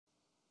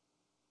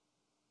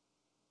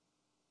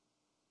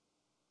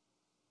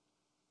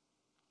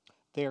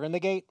They're in the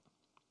gate.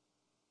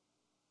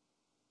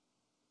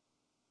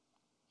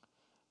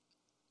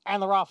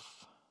 And the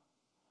rough.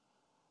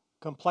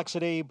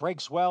 Complexity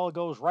breaks well,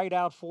 goes right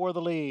out for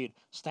the lead.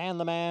 Stand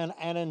the Man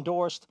and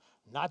Endorsed,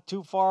 not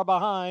too far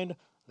behind.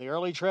 The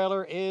early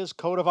trailer is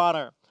Code of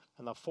Honor,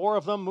 and the four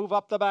of them move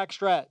up the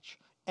backstretch.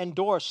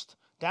 Endorsed,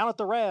 down at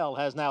the rail,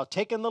 has now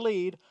taken the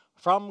lead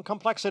from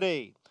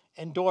Complexity.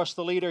 Endorsed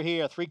the leader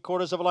here,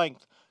 3/4 of a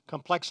length.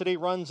 Complexity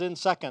runs in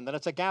second, and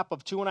it's a gap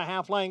of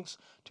 2.5 lengths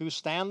to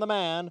Stand the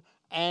Man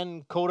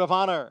and Code of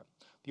Honor.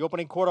 The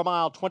opening quarter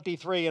mile,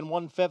 23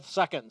 1/5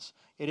 seconds.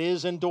 It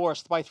is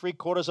Endorsed by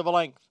 3/4 of a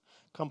length.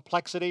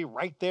 Complexity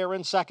right there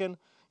in second.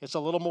 It's a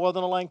little more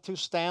than a length to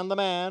Stand the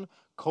Man.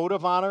 Code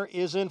of Honor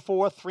is in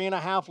fourth,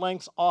 3.5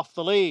 lengths off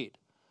the lead.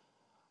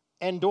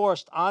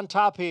 Endorsed on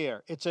top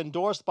here. It's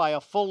Endorsed by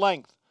a full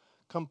length.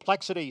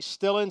 Complexity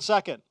still in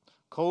second.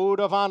 Code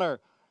of Honor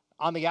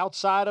on the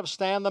outside of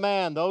Stand the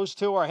Man. Those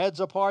two are heads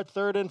apart,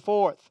 third and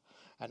fourth.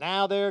 And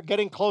now they're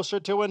getting closer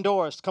to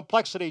Endorsed.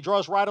 Complexity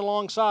draws right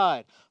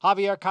alongside.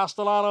 Javier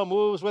Castellano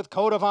moves with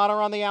Code of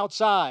Honor on the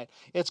outside.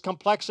 It's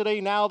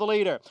Complexity now the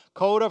leader.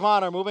 Code of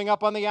Honor moving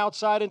up on the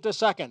outside into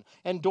second.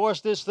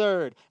 Endorsed is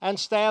third. And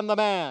Stand the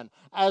Man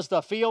as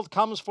the field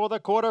comes for the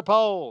quarter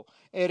pole.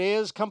 It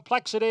is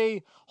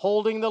Complexity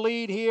holding the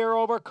lead here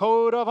over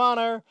Code of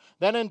Honor.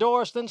 Then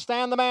Endorsed and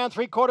Stand the Man.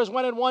 3/4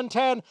 went at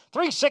 1:10.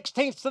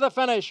 3/16 to the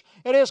finish.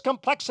 It is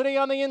Complexity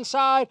on the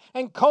inside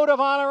and Code of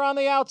Honor on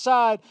the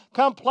outside.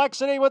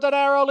 Complexity with a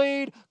narrow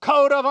lead.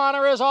 Code of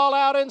Honor is all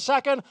out in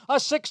second. A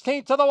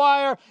 16th to the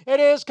wire. It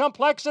is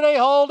Complexity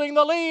holding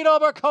the lead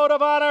over Code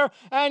of Honor.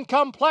 And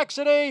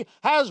Complexity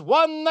has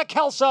won the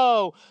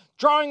Kelso,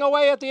 drawing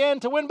away at the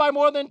end to win by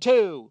more than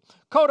 2.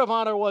 Code of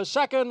Honor was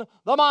second,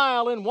 the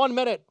mile in 1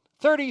 minute,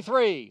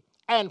 33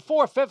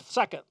 4/5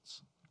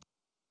 seconds.